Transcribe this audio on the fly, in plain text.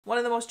One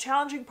of the most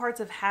challenging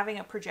parts of having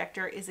a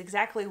projector is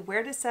exactly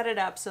where to set it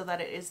up so that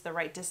it is the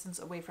right distance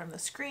away from the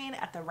screen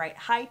at the right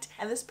height.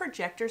 And this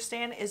projector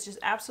stand is just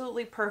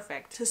absolutely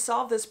perfect to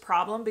solve this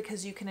problem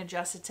because you can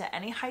adjust it to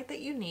any height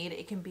that you need.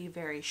 It can be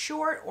very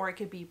short or it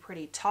could be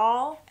pretty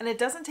tall, and it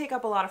doesn't take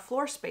up a lot of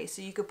floor space,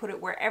 so you could put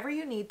it wherever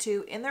you need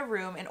to in the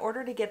room in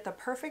order to get the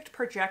perfect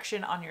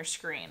projection on your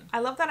screen. I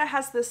love that it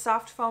has this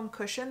soft foam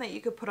cushion that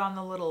you could put on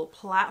the little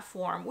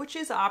platform, which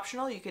is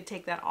optional. You could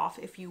take that off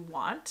if you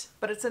want,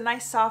 but it's a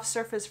nice soft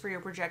surface for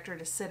your projector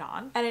to sit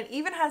on. And it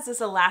even has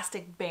this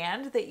elastic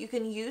band that you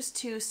can use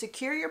to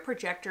secure your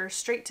projector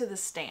straight to the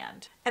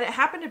stand. And it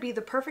happened to be the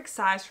perfect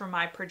size for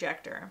my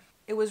projector.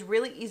 It was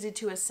really easy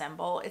to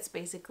assemble. It's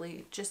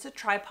basically just a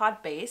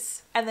tripod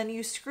base, and then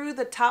you screw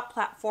the top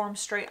platform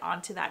straight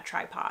onto that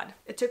tripod.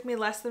 It took me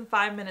less than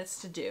 5 minutes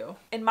to do.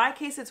 In my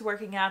case, it's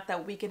working out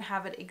that we can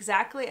have it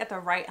exactly at the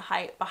right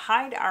height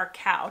behind our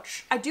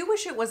couch. I do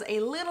wish it was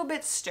a little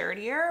bit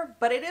sturdier,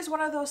 but it is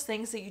one of those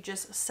things that you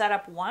just set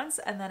up once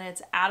and then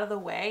it's out of the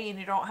way and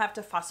you don't have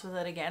to fuss with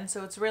it again,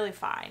 so it's really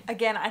fine.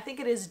 Again, I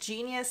think it is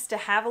genius to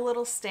have a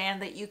little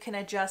stand that you can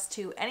adjust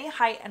to any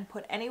height and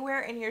put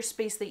anywhere in your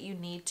space that you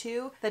need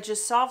to. That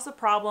just solves the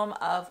problem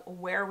of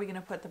where are we going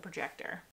to put the projector.